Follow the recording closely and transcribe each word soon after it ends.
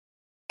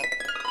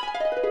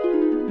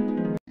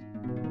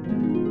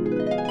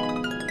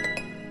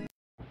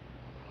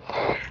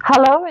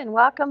Hello and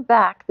welcome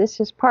back. This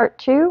is part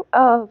 2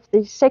 of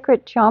the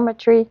Sacred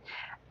Geometry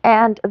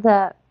and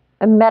the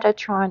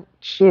Metatron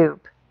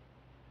Cube.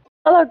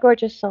 Hello,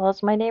 gorgeous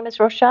souls. My name is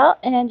Rochelle,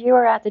 and you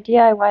are at the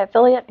DIY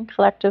Affiliate and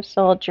Collective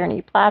Soul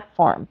Journey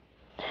platform,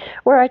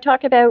 where I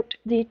talk about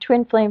the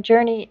twin flame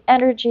journey,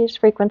 energies,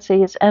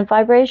 frequencies, and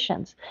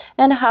vibrations,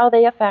 and how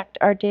they affect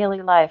our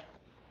daily life.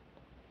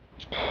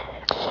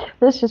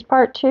 This is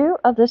part 2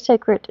 of the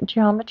Sacred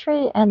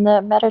Geometry and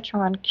the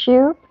Metatron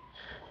Cube.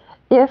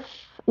 If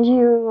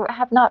you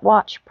have not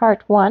watched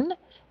part 1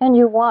 and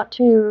you want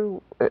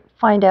to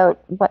find out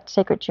what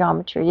sacred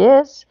geometry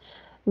is,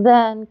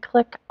 then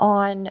click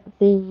on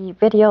the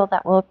video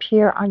that will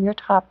appear on your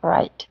top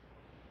right.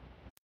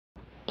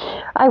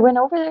 I went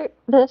over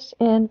this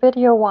in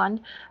video 1,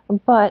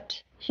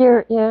 but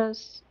here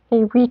is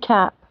a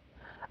recap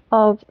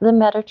of the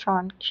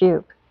Metatron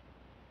Cube.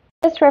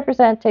 This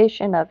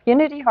representation of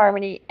unity,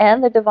 harmony,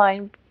 and the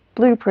divine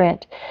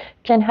blueprint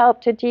can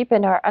help to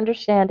deepen our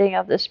understanding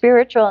of the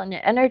spiritual and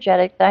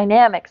energetic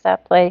dynamics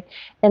at play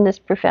in this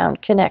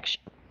profound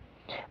connection.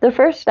 The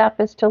first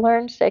step is to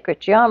learn sacred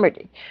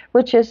geometry,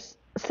 which is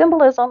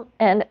symbolism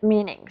and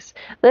meanings.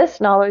 This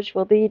knowledge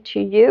will lead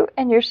to you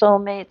and your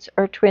soulmates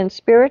or twin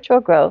spiritual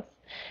growth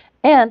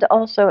and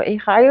also a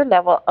higher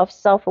level of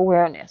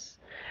self-awareness.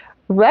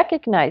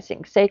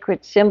 Recognizing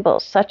sacred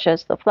symbols such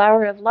as the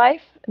flower of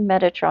life,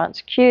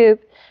 Metatron's cube,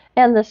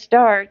 and the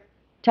star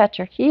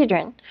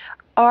tetrahedron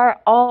are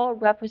all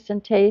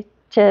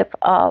representative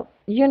of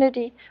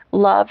unity,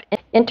 love,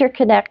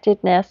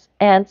 interconnectedness,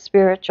 and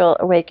spiritual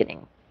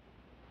awakening.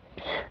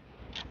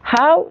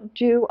 How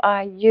do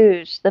I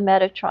use the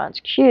Metatron's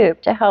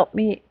cube to help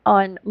me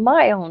on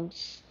my own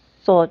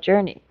soul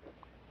journey?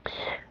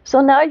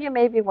 So now you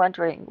may be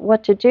wondering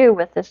what to do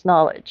with this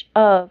knowledge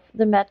of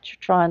the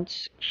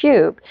Metatron's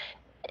cube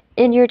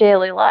in your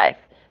daily life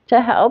to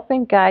help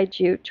and guide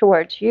you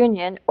towards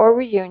union or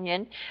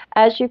reunion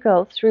as you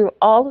go through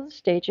all of the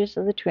stages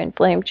of the twin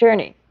flame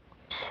journey.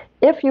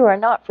 If you are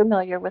not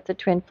familiar with the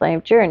twin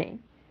flame journey,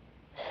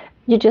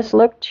 you just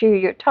look to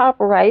your top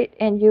right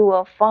and you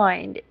will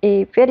find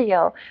a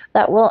video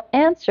that will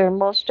answer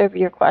most of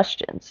your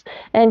questions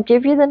and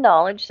give you the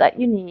knowledge that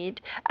you need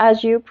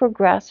as you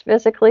progress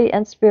physically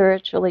and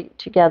spiritually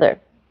together.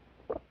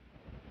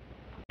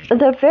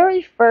 The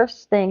very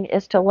first thing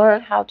is to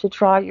learn how to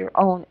draw your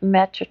own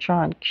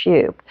Metatron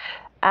cube.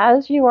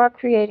 As you are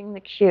creating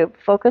the cube,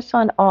 focus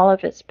on all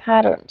of its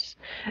patterns.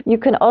 You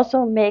can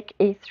also make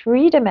a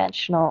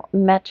three-dimensional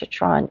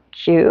Metatron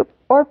cube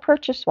or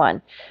purchase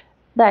one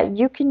that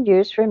you can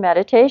use for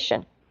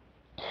meditation.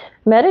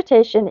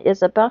 Meditation is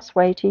the best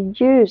way to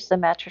use the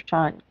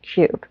Metatron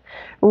cube.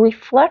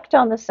 Reflect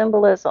on the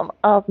symbolism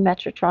of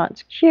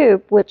Metatron's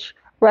cube, which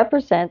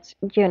represents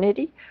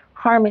unity,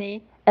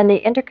 harmony, and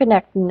the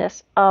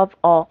interconnectedness of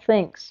all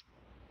things.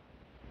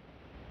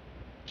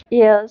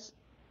 Is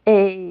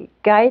a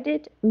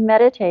guided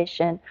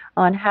meditation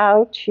on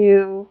how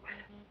to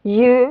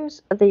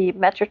use the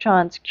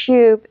Metatron's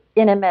cube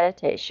in a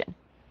meditation.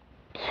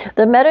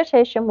 The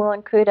meditation will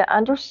include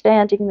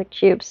understanding the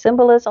cube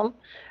symbolism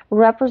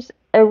represents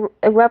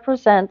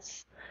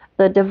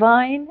the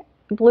divine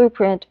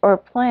blueprint or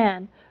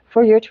plan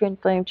for your twin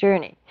flame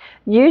journey,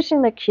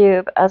 using the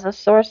cube as a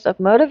source of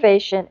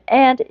motivation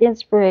and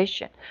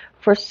inspiration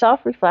for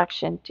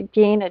self-reflection to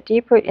gain a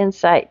deeper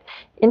insight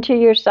into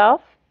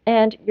yourself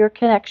and your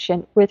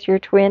connection with your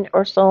twin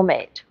or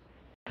soulmate.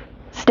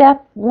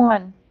 Step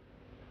 1.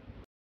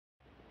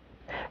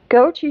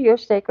 Go to your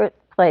sacred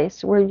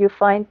place where you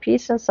find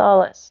peace and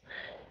solace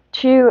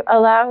to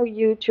allow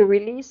you to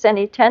release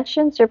any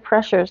tensions or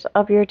pressures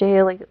of your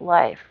daily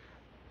life.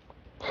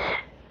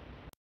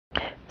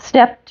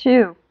 Step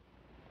 2.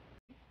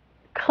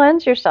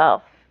 Cleanse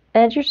yourself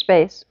and your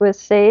space with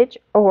sage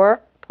or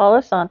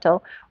Palo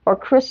Santo or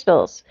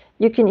crystals.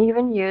 You can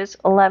even use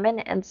lemon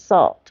and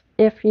salt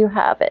if you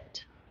have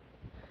it.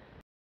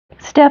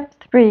 Step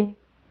 3.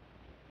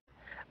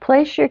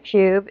 Place your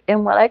cube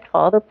in what I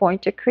call the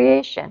point of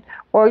creation,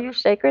 or your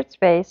sacred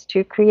space,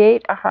 to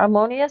create a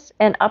harmonious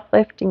and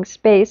uplifting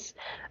space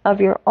of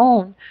your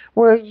own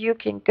where you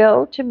can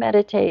go to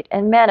meditate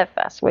and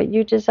manifest what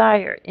you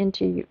desire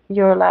into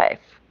your life.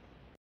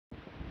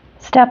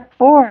 Step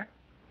 4.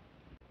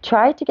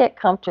 Try to get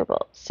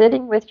comfortable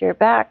sitting with your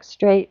back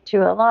straight to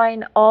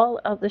align all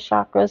of the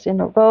chakras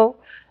in a row,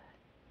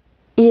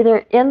 either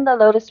in the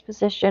lotus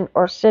position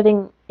or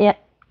sitting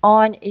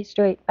on a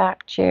straight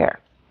back chair.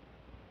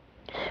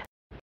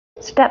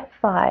 Step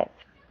 5.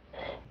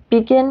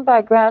 Begin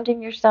by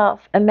grounding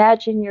yourself.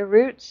 Imagine your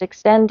roots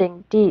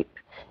extending deep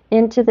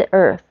into the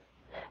earth,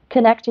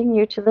 connecting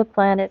you to the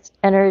planet's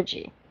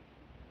energy.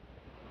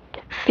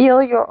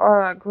 Feel your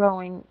aura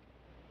growing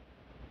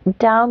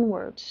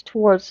downwards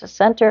towards the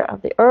center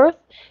of the earth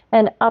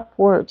and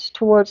upwards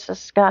towards the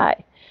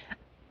sky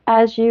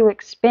as you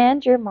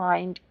expand your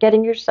mind,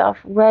 getting yourself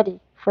ready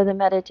for the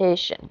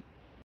meditation.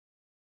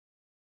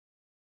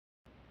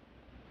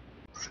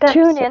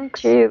 Tune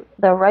into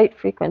the right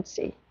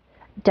frequency.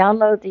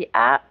 Download the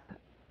app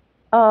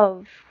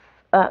of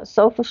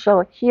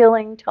social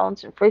healing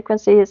tones and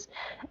frequencies,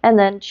 and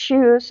then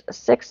choose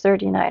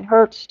 639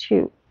 hertz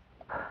to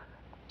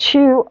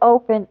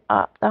open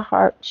up the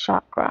heart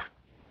chakra.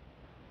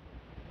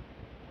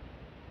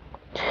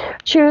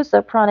 Choose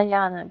the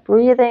Pranayama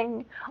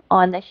Breathing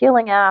on the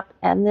Healing app,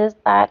 and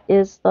that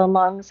is the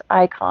lungs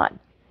icon.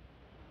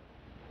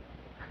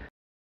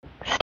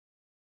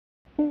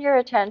 Turn your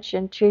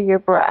attention to your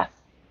breath.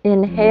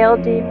 Inhale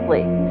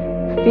deeply,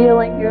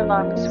 filling your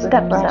lungs with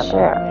fresh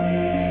air.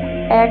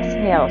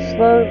 Exhale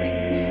slowly,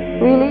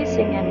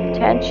 releasing any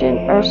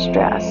tension or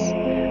stress.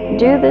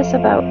 Do this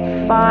about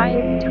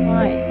 5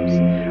 times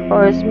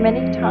or as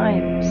many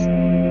times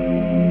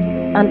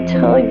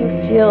until you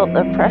feel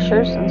the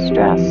pressures and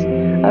stress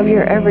of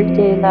your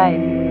everyday life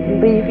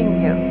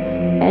leaving you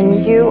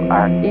and you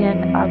are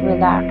in a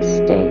relaxed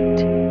state.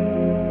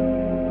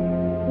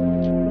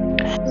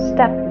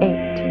 Step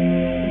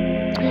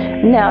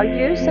 8. Now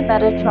use the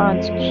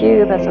Metatron's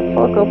cube as a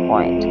focal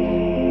point.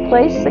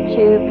 Place the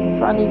cube in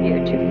front of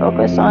you to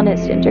focus on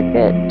its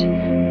intricate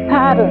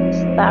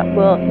patterns that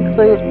will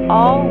include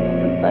all of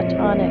the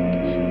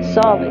platonic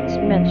solids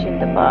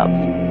mentioned above.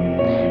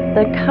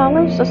 The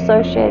colors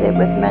associated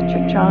with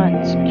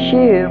Metatron's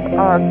cube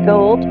are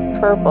gold,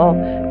 purple,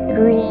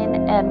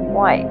 green, and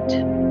white.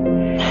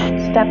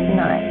 Step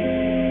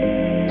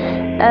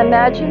 9.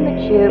 Imagine the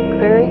cube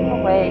clearing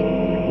away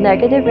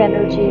negative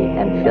energy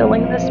and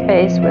filling the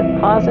space with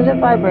positive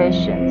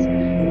vibrations,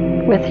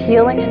 with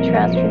healing and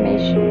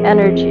transformation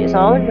energies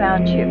all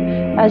around you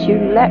as you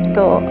let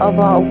go of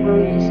all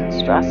worries and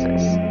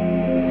stresses.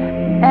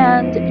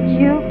 And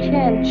you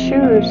can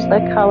choose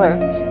the color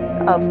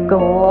of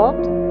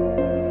gold,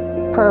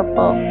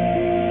 purple,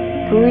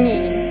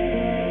 green,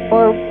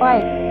 or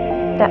white.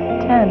 Step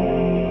 10.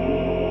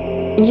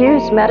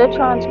 Use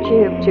Metatron's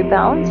cube to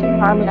balance and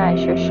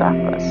harmonize your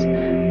chakras,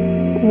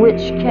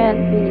 which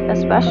can be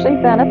especially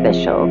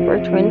beneficial for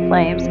twin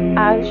flames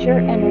as your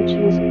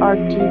energies are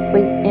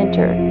deeply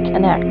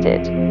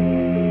interconnected.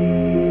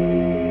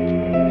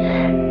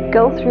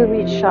 Go through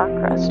each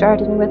chakra,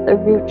 starting with the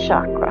root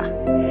chakra.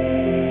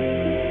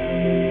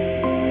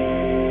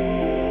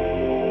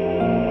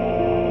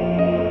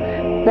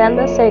 Then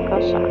the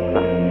sacral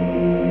chakra,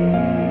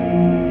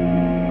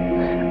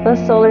 the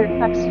solar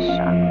plexus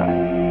chakra,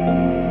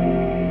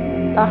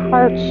 the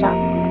heart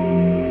chakra,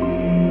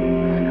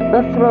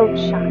 the throat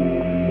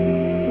chakra,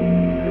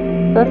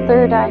 the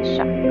third eye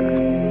chakra,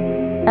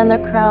 and the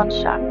crown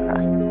chakra.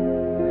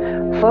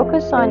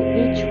 Focus on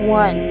each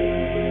one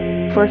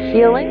for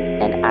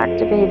healing and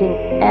activating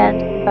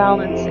and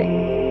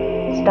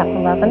balancing. Step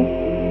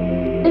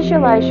 11.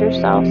 Visualize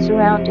yourself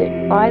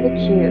surrounded by the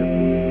cube,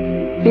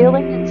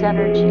 feeling its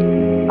energy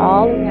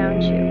all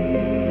around you,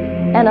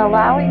 and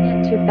allowing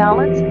it to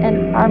balance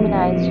and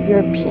harmonize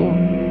your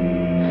being.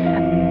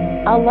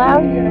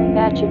 Allow your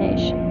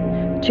imagination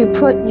to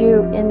put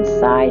you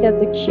inside of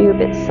the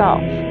cube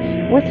itself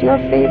with your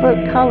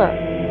favorite color,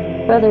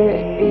 whether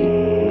it be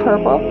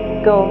purple,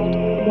 gold,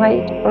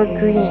 white, or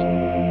green,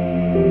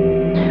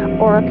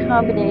 or a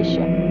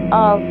combination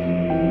of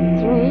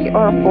 3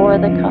 or 4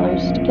 of the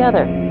colors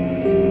together.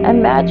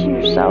 Imagine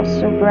yourself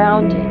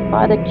surrounded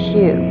by the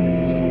cube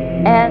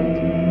and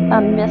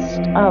a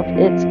mist of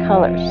its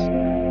colors,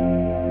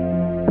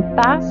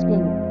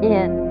 basking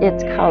in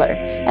its color,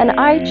 and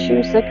I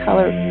choose the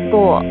color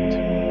gold.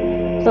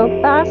 So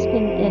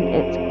basking in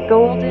its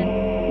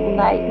golden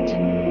light.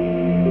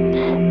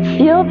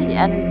 Feel the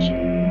energy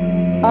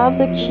of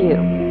the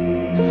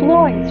cube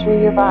flowing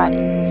through your body,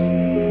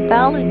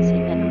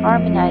 balancing and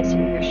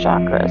harmonizing your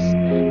chakras.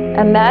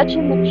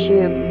 Imagine the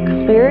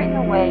cube clearing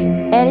away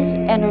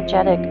any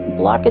energetic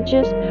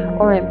blockages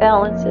or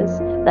imbalances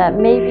that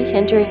may be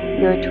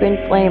hindering your twin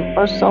flame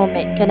or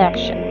soulmate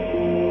connection.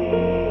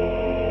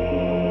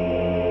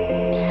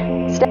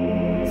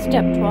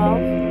 Step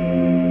 12.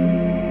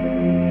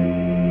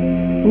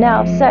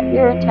 Now set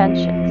your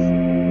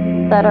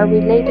intentions that are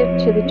related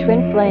to the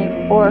twin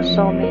flame or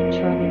soulmate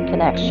journey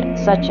connection,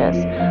 such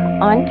as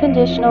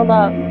unconditional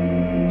love,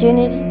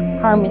 unity,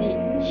 harmony,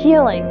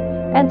 healing,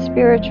 and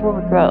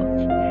spiritual growth.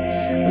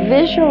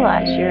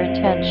 Visualize your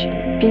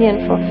intention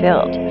being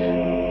fulfilled,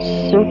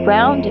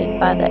 surrounded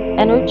by the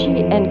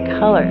energy and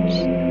colors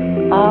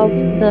of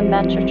the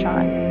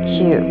Metatron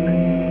cube.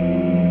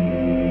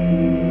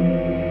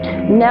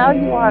 Now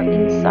you are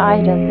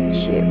inside of the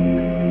cube.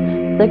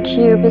 The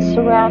cube is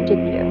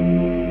surrounding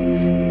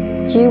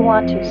you. You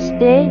want to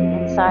stay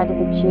inside of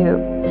the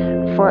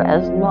cube for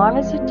as long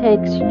as it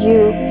takes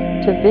you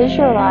to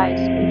visualize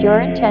your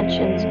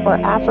intentions or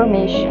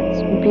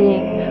affirmations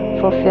being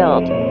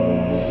fulfilled,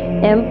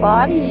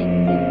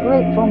 embodying the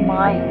grateful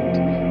mind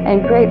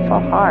and grateful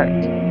heart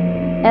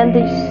and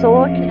the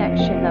soul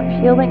connection of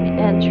healing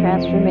and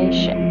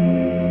transformation.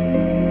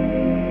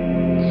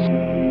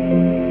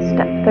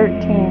 Step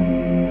 13.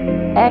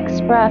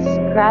 Express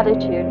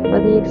gratitude for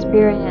the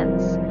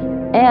experience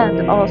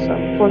and also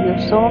for your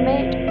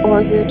soulmate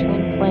or your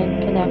twin flame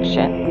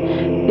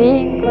connection.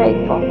 Being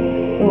grateful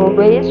will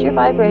raise your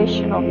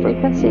vibrational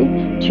frequency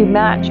to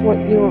match what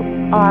you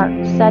are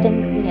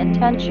setting the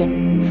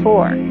intention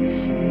for.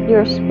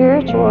 Your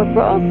spiritual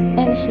growth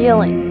and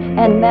healing,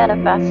 and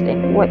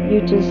manifesting what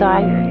you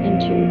desire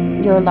into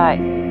your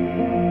life.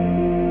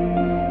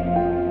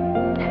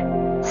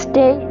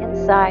 Stay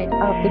inside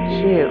of the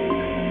cube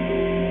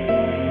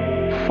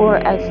for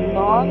as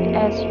long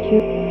as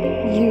you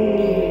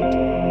need.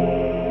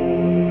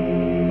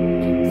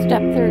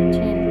 Step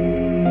 13.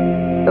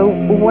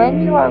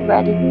 When you are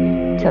ready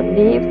to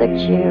leave the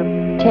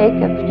cube,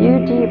 take a few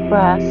deep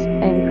breaths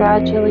and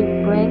gradually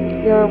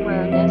bring your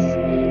awareness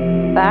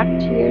back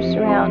to your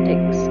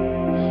surroundings.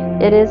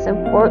 It is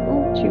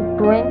important to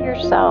bring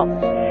yourself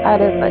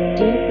out of a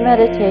deep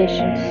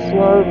meditation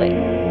slowly,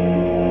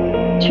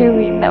 to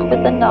remember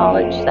the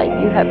knowledge that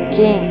you have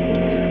gained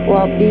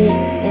while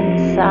being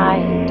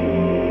inside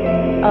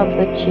of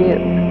the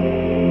cube.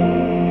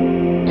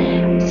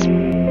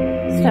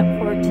 Step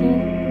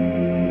 14.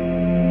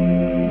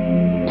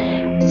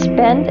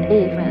 Spend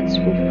evenings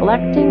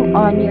reflecting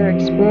on your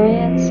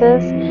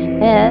experiences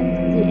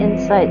and the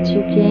insights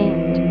you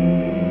gained.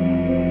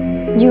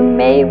 You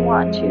may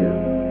want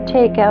to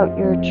take out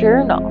your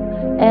journal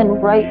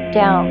and write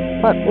down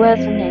what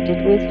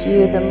resonated with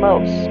you the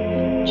most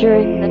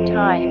during the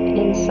time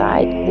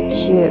inside the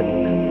cube.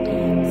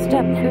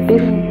 Step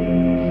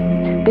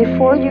 15.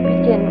 Before you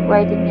begin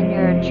writing in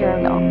your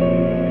journal,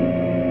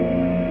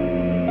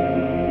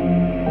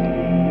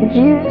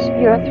 use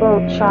your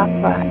throat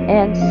chakra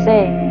and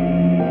say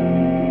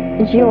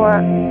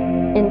your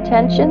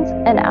intentions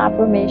and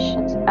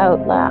affirmations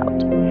out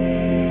loud.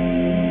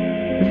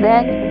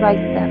 Then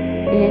write them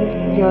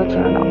in your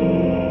journal.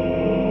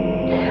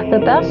 The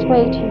best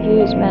way to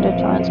use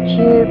Metatron's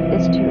cube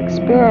is to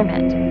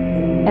experiment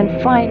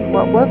and find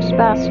what works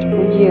best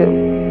for you,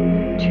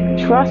 to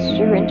trust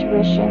your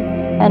intuition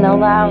and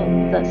allow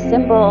the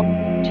symbol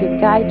to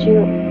guide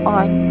you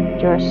on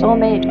your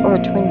soulmate or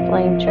twin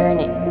flame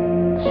journey.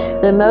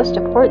 The most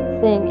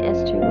important thing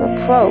is to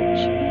approach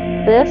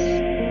this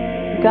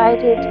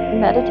guided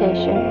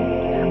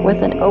meditation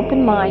with an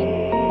open mind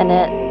and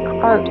a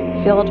heart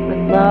filled with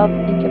love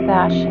and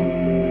compassion.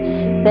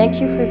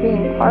 Thank you for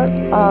being part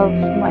of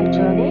my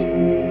journey,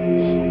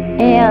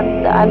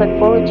 and I look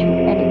forward to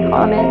any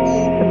comments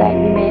that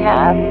you may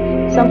have.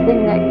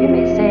 Something that you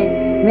may say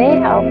may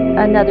help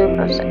another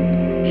person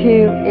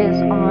who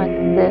is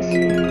on this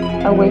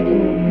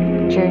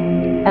awakening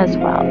journey as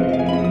well.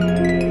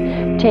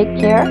 Take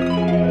care,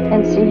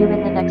 and see you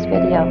in the next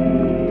video.